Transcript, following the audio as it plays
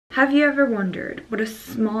Have you ever wondered what a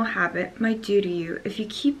small habit might do to you if you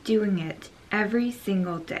keep doing it every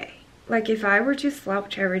single day? Like if I were to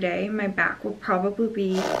slouch every day, my back would probably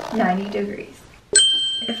be 90 degrees.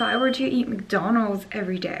 If I were to eat McDonald's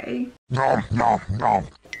every day, I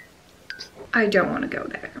don't want to go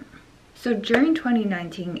there. So during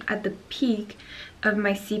 2019, at the peak of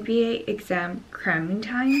my CPA exam cramming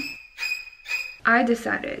time, I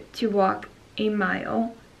decided to walk a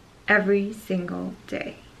mile every single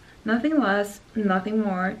day. Nothing less, nothing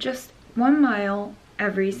more, just 1 mile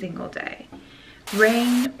every single day.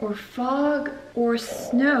 Rain or fog or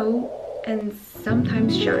snow and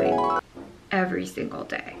sometimes shine every single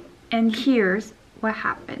day. And here's what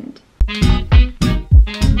happened.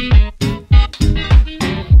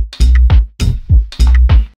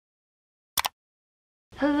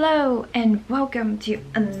 Hello and welcome to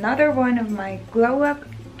another one of my glow up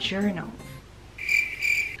journals.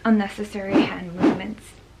 Unnecessary hand movements.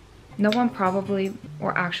 No one probably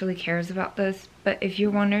or actually cares about this, but if you're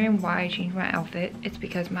wondering why I changed my outfit, it's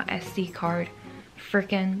because my SD card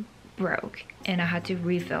freaking broke and I had to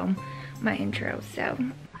refilm my intro. So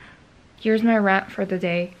here's my rant for the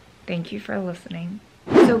day. Thank you for listening.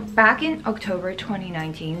 So back in October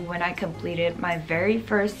 2019, when I completed my very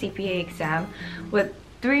first CPA exam with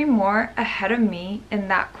 3 more ahead of me in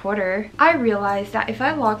that quarter, I realized that if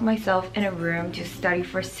I lock myself in a room to study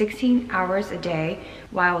for 16 hours a day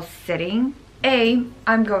while sitting, A,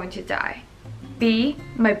 I'm going to die. B,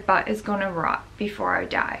 my butt is gonna rot before I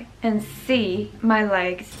die. And C, my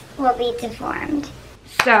legs will be deformed.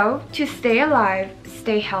 So, to stay alive,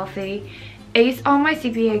 stay healthy, ace all my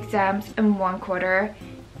CPA exams in 1 quarter,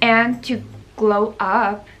 and to glow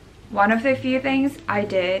up, one of the few things I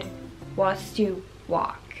did was to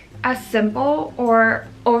walk. As simple or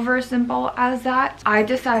over simple as that, I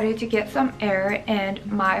decided to get some air and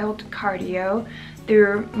mild cardio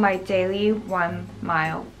through my daily 1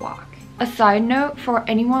 mile walk. A side note for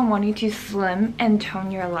anyone wanting to slim and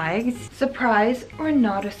tone your legs, surprise or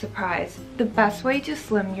not a surprise, the best way to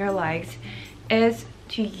slim your legs is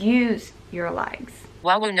to use your legs.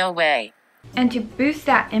 Wow, no way. And to boost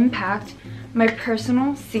that impact, my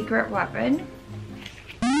personal secret weapon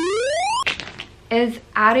is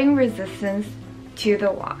adding resistance to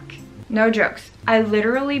the walk. No jokes, I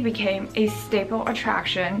literally became a staple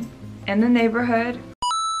attraction in the neighborhood,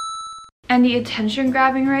 and the attention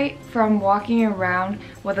grabbing rate from walking around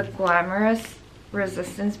with a glamorous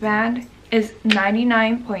resistance band is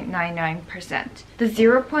 99.99%. The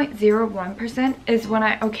 0.01% is when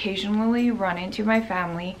I occasionally run into my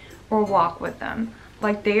family or walk with them.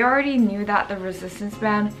 Like they already knew that the resistance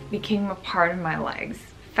band became a part of my legs.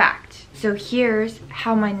 Fact. So here's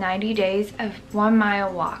how my 90 days of 1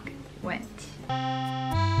 mile walk went.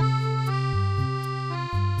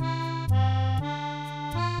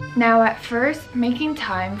 Now at first, making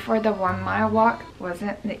time for the 1 mile walk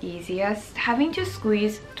wasn't the easiest. Having to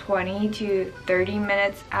squeeze 20 to 30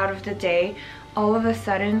 minutes out of the day all of a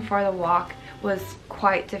sudden for the walk was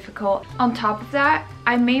quite difficult. On top of that,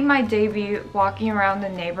 I made my debut walking around the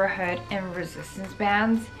neighborhood in resistance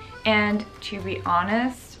bands, and to be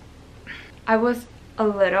honest, I was a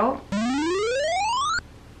little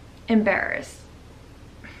embarrassed.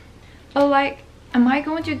 But like, am I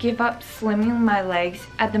going to give up slimming my legs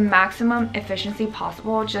at the maximum efficiency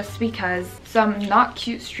possible just because some not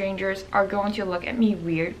cute strangers are going to look at me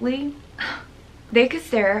weirdly? They could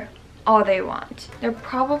stare all they want. They're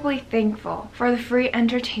probably thankful for the free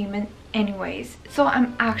entertainment anyways. So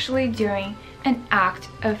I'm actually doing an act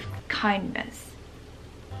of kindness.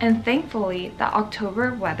 And thankfully, the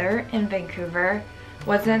October weather in Vancouver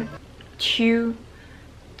wasn't too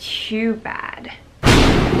bad.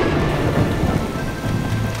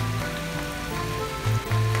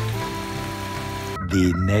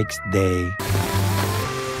 The next day.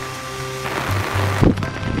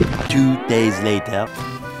 2 days later.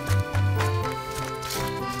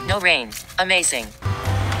 No rain. Amazing.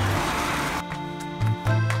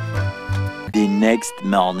 The next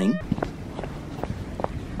morning.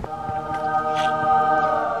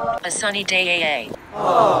 A sunny day.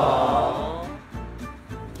 Aww.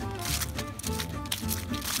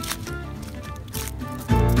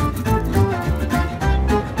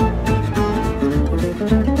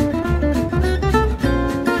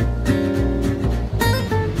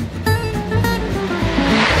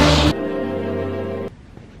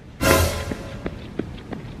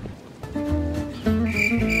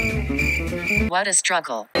 What a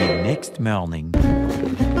struggle. Next morning.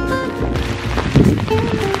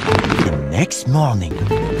 Next morning.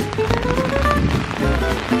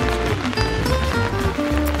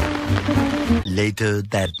 Later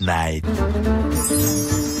that night.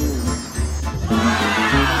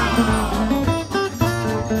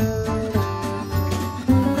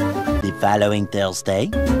 following Thursday.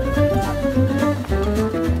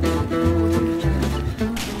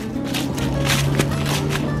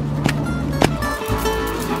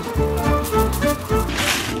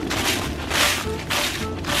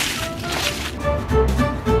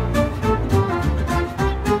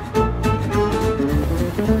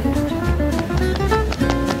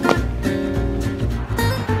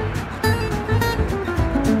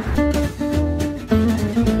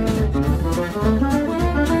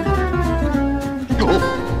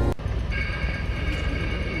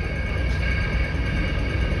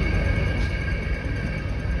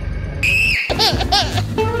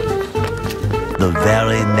 The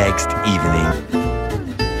very next evening.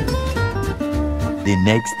 The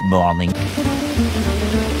next morning.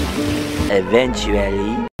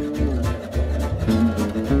 Eventually.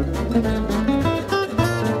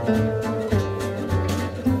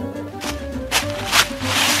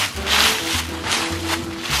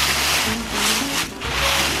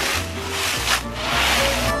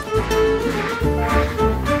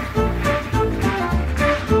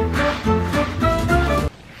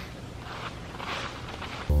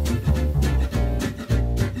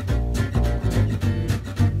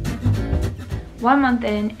 One month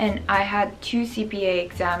in, and I had 2 CPA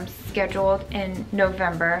exams scheduled in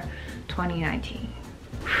November 2019.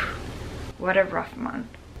 What a rough month.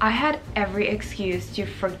 I had every excuse to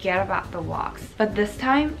forget about the walks, but this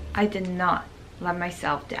time I did not let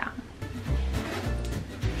myself down.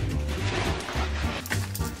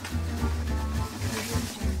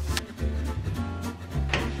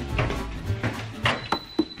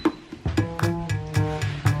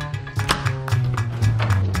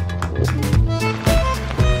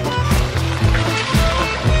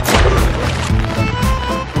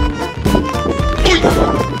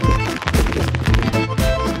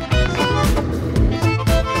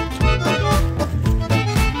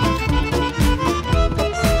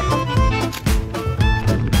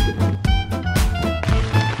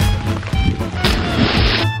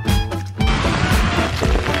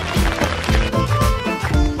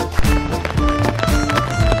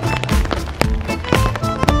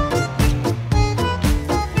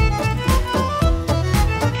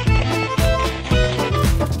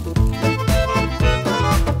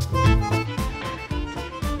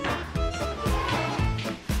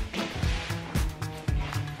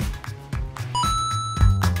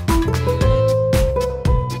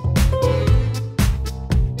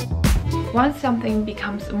 Once something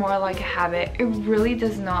becomes more like a habit, it really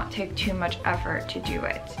does not take too much effort to do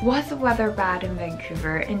it. Was the weather bad in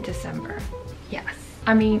Vancouver in December? Yes.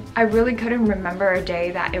 I mean, I really couldn't remember a day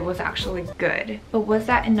that it was actually good. But was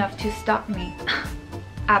that enough to stop me?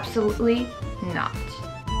 Absolutely not.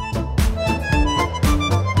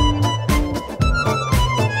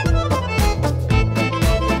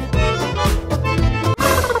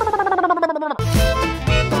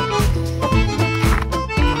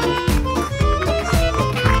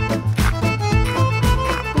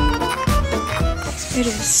 It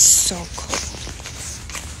is so cold.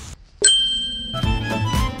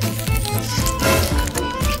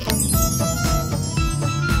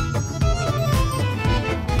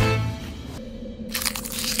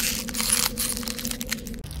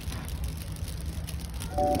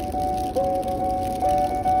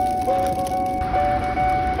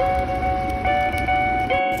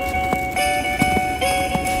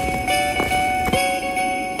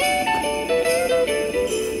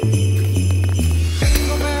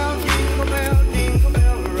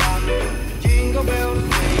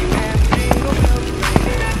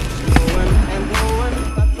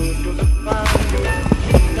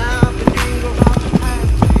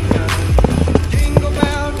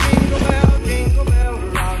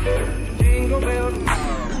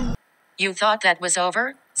 You thought that was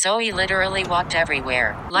over? Zoe literally walked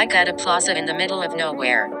everywhere, like at a plaza in the middle of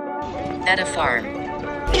nowhere. At a farm.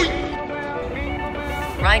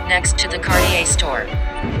 Right next to the Cartier store.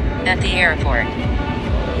 At the airport.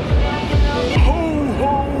 Ho,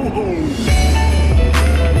 ho, ho.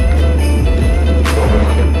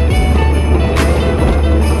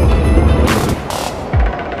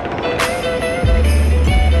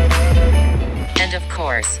 And of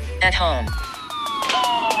course, at home.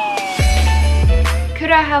 Could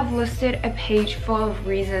I have listed a page full of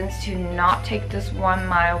reasons to not take this 1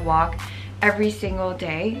 mile walk every single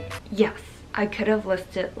day? Yes, I could have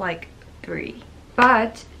listed like 3.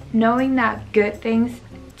 But knowing that good things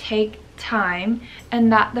take time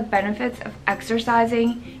and that the benefits of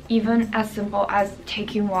exercising, even as simple as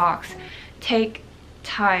taking walks, take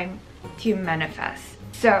time to manifest.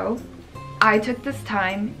 So I took this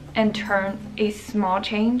time and turned a small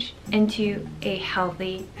change into a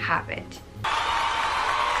healthy habit.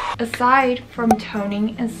 Aside from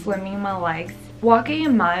toning and slimming my legs, walking a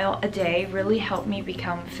mile a day really helped me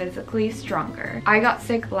become physically stronger. I got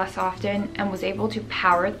sick less often and was able to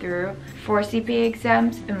power through 4 CPA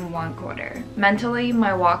exams in 1 quarter. Mentally,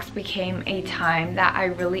 my walks became a time that I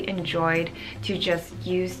really enjoyed to just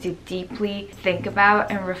use to deeply think about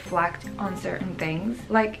and reflect on certain things.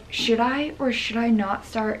 Like, should I or should I not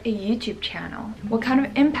start a YouTube channel? What kind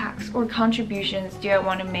of impacts or contributions do I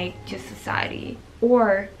want to make to society?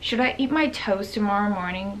 Or should I eat my toast tomorrow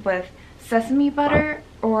morning with sesame butter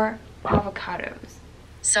or avocados?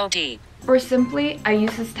 So deep. Or simply, I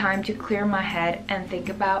use this time to clear my head and think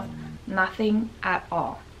about nothing at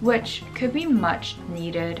all, which could be much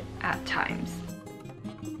needed at times.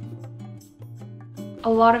 A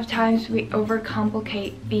lot of times we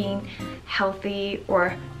overcomplicate being healthy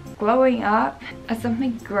or glowing up as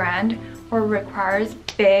something grand or requires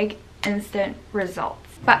big, instant results.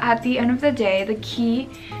 But at the end of the day, the key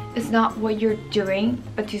is not what you're doing,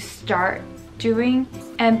 but to start doing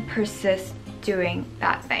and persist doing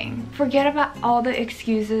that thing. Forget about all the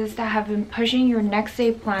excuses that have been pushing your next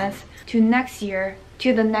day plans to next year,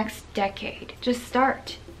 to the next decade. Just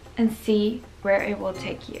start and see where it will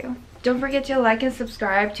take you. Don't forget to like and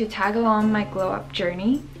subscribe to tag along my glow up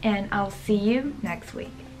journey, and I'll see you next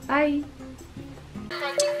week. Bye!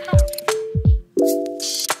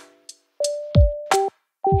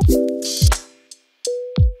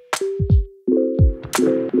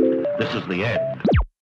 This is the end.